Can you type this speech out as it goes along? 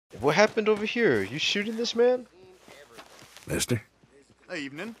What happened over here? You shooting this man? Mister?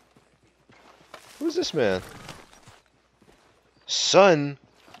 Evening. Who's this man? Son?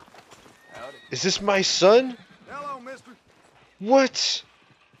 Howdy. Is this my son? Hello, mister. What?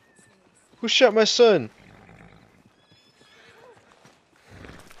 Who shot my son?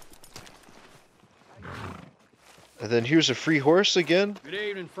 And then here's a free horse again? Good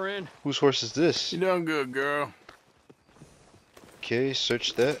evening, friend. Whose horse is this? You done good, girl. Okay,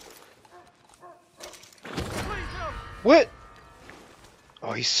 search that. What?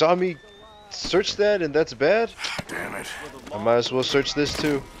 Oh, he saw me search that and that's bad? Damn it. I might as well search this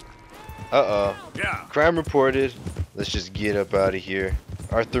too. Uh-oh. Yeah. Crime reported. Let's just get up out of here.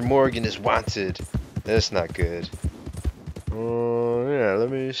 Arthur Morgan is wanted. That's not good. Oh, yeah, let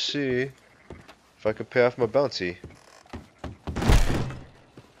me see if I can pay off my bounty.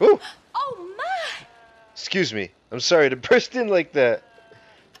 Ooh! Oh my! Excuse me. I'm sorry to burst in like that.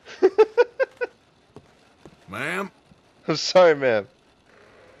 Ma'am, I'm sorry, ma'am.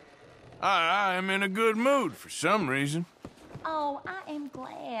 I am in a good mood for some reason. Oh, I am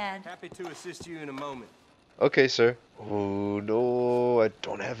glad. Happy to assist you in a moment. Okay, sir. Oh, no. I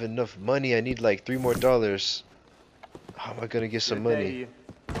don't have enough money. I need like $3 more. How am I gonna get some money?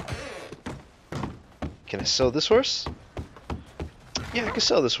 Can I sell this horse? Yeah, I can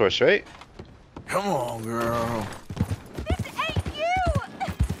sell this horse, right? Come on, girl. This ain't you!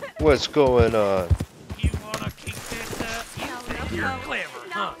 What's going on? You wanna keep this up? You think you're clever,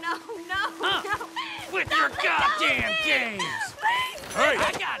 huh? No. With your goddamn games! Please! Hey,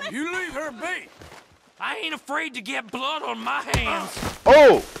 I got it! you leave her be. I ain't afraid to get blood on my hands!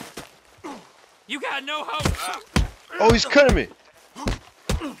 Oh! You got no hope! Oh, he's cutting me!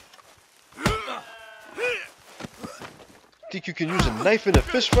 Think you can use a knife in a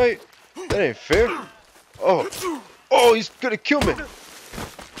fist fight? That ain't fair. Oh. Oh, he's gonna kill me!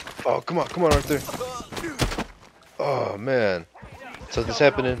 Oh, come on, Arthur. Oh, man. Something's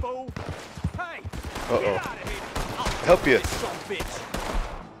happening. Uh-oh. Help you.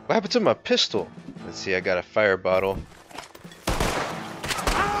 What happened to my pistol? Let's see, I got a fire bottle.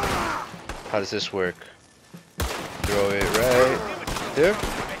 How does this work? Throw it right there.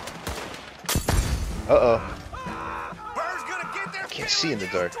 Uh-oh. I can't see in the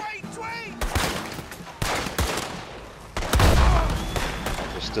dark.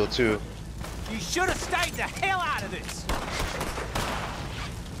 There's still two. You should have stayed the hell out of this!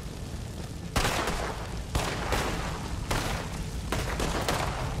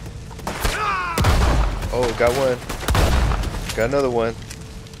 Oh, got one. Got another one.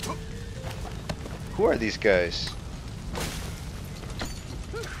 Who are these guys?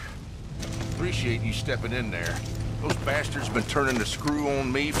 Appreciate you stepping in there. Those bastards been turning the screw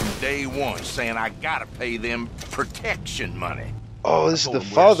on me from day one, saying I gotta pay them protection money. Oh, this is Told the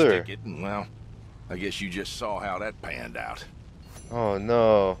them where to father. stick it, and, well, I guess you just saw how that panned out. Oh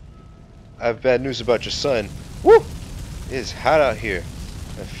no. I have bad news about your son. Woo! It is hot out here.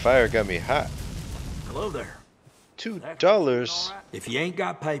 That fire got me hot. Hello there. $2. If you ain't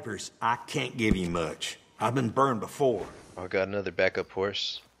got papers, I can't give you much. I've been burned before. Oh, I got another backup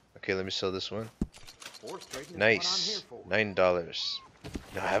horse. Okay, let me sell this one. Nice. $9.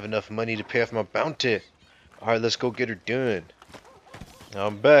 Now I have enough money to pay off my bounty. Alright, let's go get her done. Now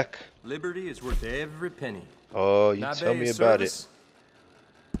I'm back. Liberty is worth every penny. Oh, you tell me about it.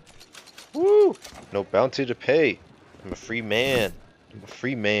 Woo! No bounty to pay. I'm a free man. I'm a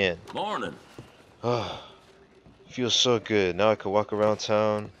free man. Morning. Oh, feels so good. Now I can walk around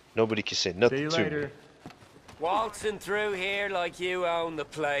town. Nobody can say nothing to me. Waltzing through here like you own the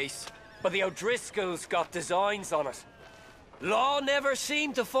place. But the O'Driscolls got designs on it. Law never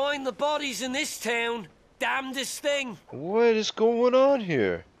seemed to find the bodies in this town. Damnedest thing. What is going on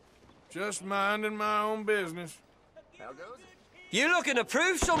here? Just minding my own business. You looking to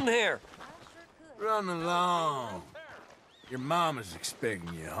prove something here? Run along. Your mama's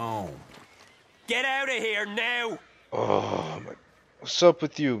expecting you home. Get out of here now. Oh my! What's up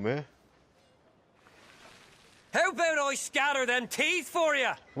with you, man? How about I scatter them teeth for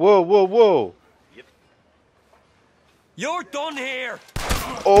you? Whoa, whoa, whoa! You're done here.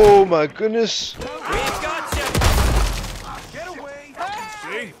 Oh my goodness! We've got you. Get away!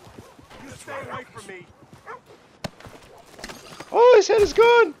 See? You stay away from me. Oh, his head is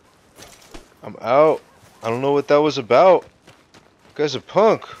gone. I'm out. I don't know what that was about. You guys are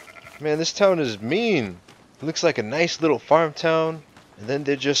punk. Man, this town is mean. It looks like a nice little farm town, and then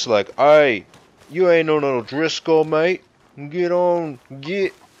they're just like, "Alright, you ain't no little Driscoll, mate. Get on,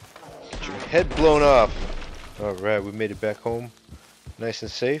 get your head blown off." Alright, we made it back home. Nice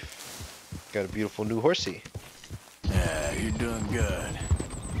and safe. Got a beautiful new horsey. Yeah, you're doing good.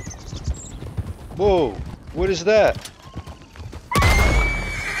 Whoa, what is that?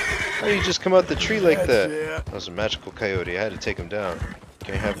 How do you just come out the tree like that? That was a magical coyote. I had to take him down.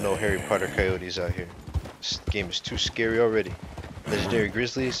 Can't have no Harry Potter coyotes out here. This game is too scary already. Legendary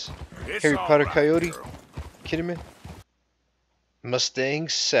grizzlies. Harry Potter coyote? Kidding me? Mustang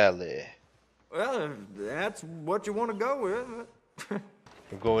Sally. Well, if that's what you want to go with.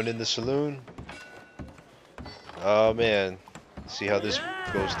 We're going in the saloon. Oh man. See how this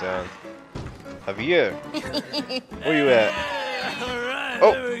goes down. Javier. Where you at?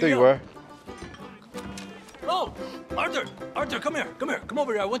 Oh, there you are. Oh, Arthur! Arthur, come here. Come here. Come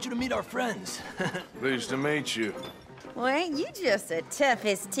over here. I want you to meet our friends. Pleased to meet you. Well, ain't you just a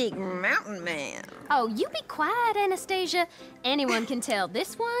tough-as-teak mountain man? Oh, you be quiet, Anastasia. Anyone can tell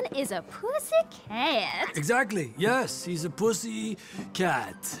this one is a pussy cat. Exactly. Yes, he's a pussy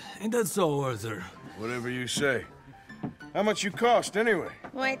cat. Ain't that so, Arthur? Whatever you say. How much you cost, anyway?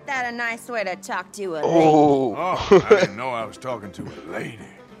 Well, ain't that a nice way to talk to a lady? Oh. Oh, I didn't know I was talking to a lady.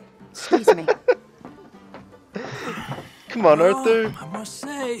 Excuse me. Come on, Well, Arthur. I must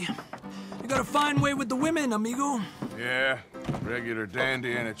say, you got a fine way with the women, amigo. Yeah, regular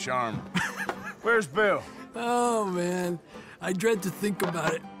dandy and a charmer. Where's Bill? Oh, man. I dread to think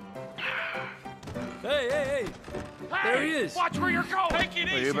about it. Hey! There he is. Watch where you're going. Take it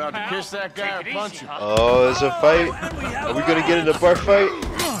Are you about to kiss that guy or punch him? Oh, there's a fight. Are we gonna get in a bar fight?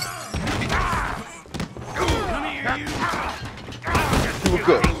 Here we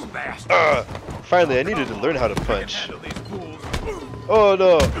go. Finally, I needed to learn how to punch. Oh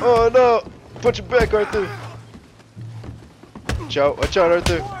no! Oh no! Punch him back, Arthur. Watch out! Watch out,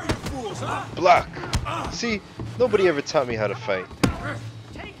 Arthur. Block. See, nobody ever taught me how to fight.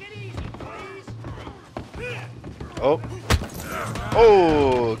 Oh.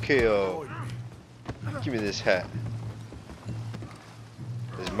 Oh, KO. Give me this hat.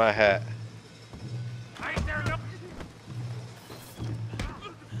 This is my hat.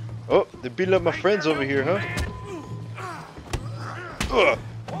 Oh, they're beating up my friends over here, huh?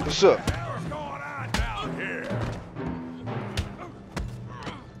 What's up?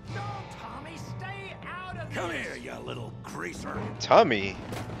 Come here, you little greaser. Tommy?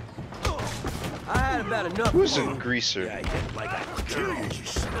 I had about enough. Who's a greaser? Like I kill you, you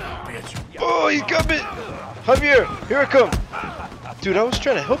son of a bitch. Oh, he got me! Javier, here I come! Dude, I was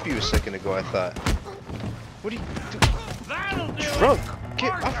trying to help you a second ago, I thought. What are you doing? Drunk!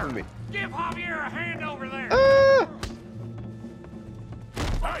 Get off of me! Give Javier a hand over there. Ah!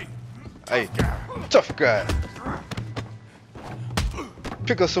 Hey, Hey, tough guy.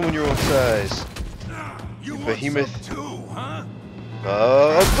 Pick up someone your own size. you Behemoth. want some too, huh?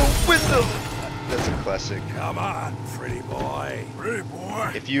 Out the window! That's a classic. Come on, pretty boy. Pretty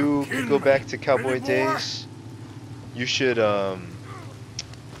boy. If you could go back to cowboy days, you should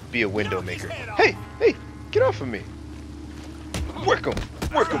be a window maker. Hey, get off of me! Work him!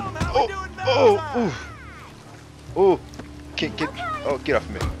 Oh, get off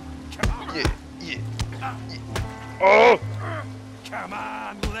of me! Yeah. Oh, Come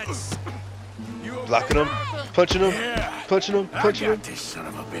on, let's. blocking him, punching him, punching him. This son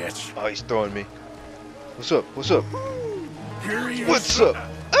of a bitch. Oh, he's throwing me. What's up? Here he is. What's up?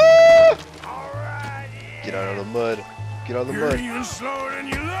 Ah! Get out of the mud. Get out of the You're mud. even slower than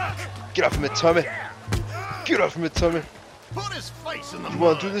you look. Get off of me, Tommy. Get off of me, Tommy. Put his face in the You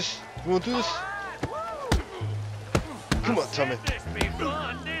wanna do this? Come on, Tommy.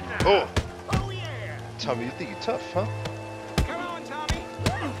 Oh, Tommy, you think you're tough, huh? Come on, Tommy.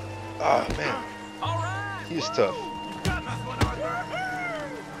 Oh man, he is tough.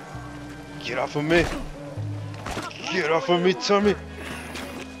 Get off of me. Get off of me, Tommy.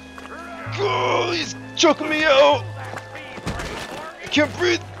 Oh, he's choking me out. I can't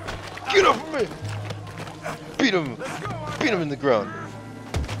breathe. Get off of me. Beat him in the ground.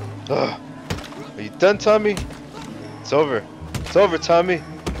 Are you done, Tommy? It's over. It's over, Tommy.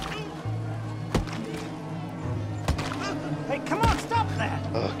 Hey, come on, stop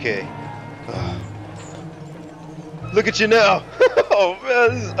that. Okay. Look at you now. Oh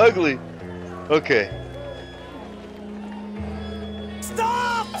man, this is ugly. Okay.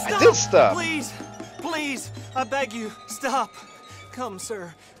 Stop! I did stop. Please, I beg you, stop. Come,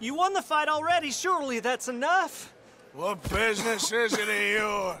 sir. You won the fight already. Surely that's enough. What business is it of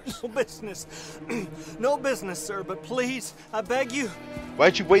yours? No business. No business, sir, but please, I beg you.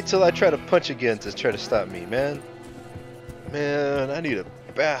 Why'd you wait till I try to punch again to try to stop me, man? Man, I need a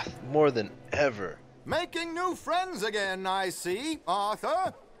bath more than ever. Making new friends again, I see,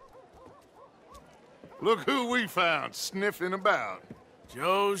 Arthur. Look who we found sniffing about.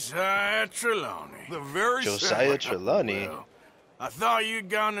 Josiah Trelawney. The very Josiah same. Trelawney? Well, I thought you'd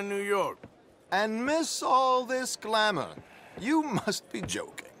gone to New York. and miss all this glamour. You must be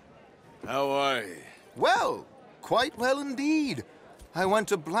joking. How are you? Well, quite well indeed. I went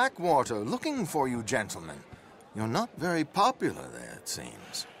to Blackwater looking for you gentlemen. You're not very popular there, it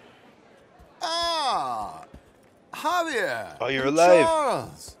seems. Ah! Javier! Oh, you're and alive.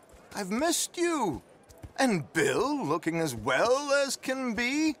 Charles! I've missed you. And Bill, looking as well as can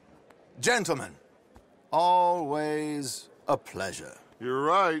be. Gentlemen, always a pleasure. You're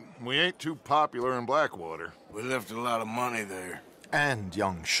right. We ain't too popular in Blackwater. We left a lot of money there. And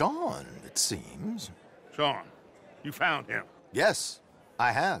young Sean, it seems. Sean, you found him. Yes,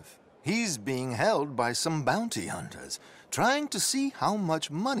 I have. He's being held by some bounty hunters, trying to see how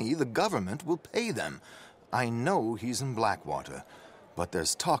much money the government will pay them. I know he's in Blackwater, but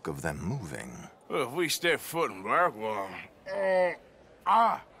there's talk of them moving. Well, if we step foot in Blackwater...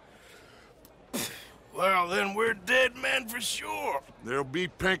 well, then we're dead men for sure. There'll be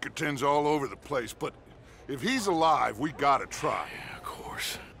Pinkertons all over the place, but if he's alive, we gotta try. Yeah, of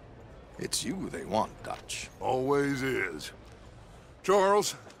course. It's you they want, Dutch. Always is.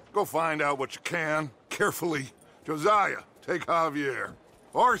 Charles, go find out what you can, carefully. Josiah, take Javier.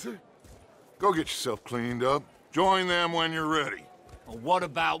 Arthur, go get yourself cleaned up. Join them when you're ready. Well, what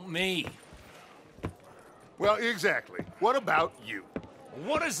about me? Well, exactly. What about you?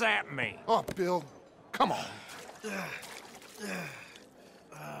 What does that mean? Oh, Bill, come on.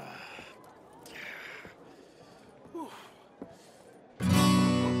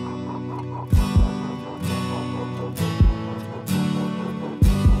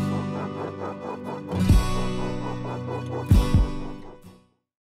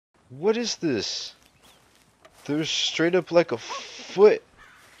 What is this? There's straight up like a foot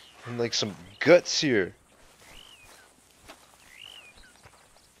and like some guts here.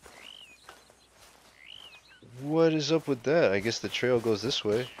 What is up with that? I guess the trail goes this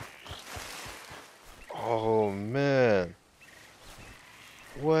way. Oh man.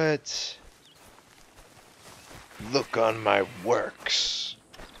 What? Look on my works.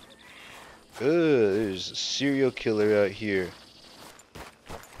 Ugh, there's a serial killer out here.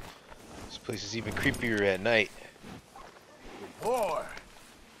 This place is even creepier at night. Boy.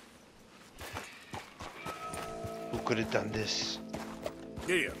 Who could have done this?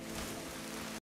 Yeah.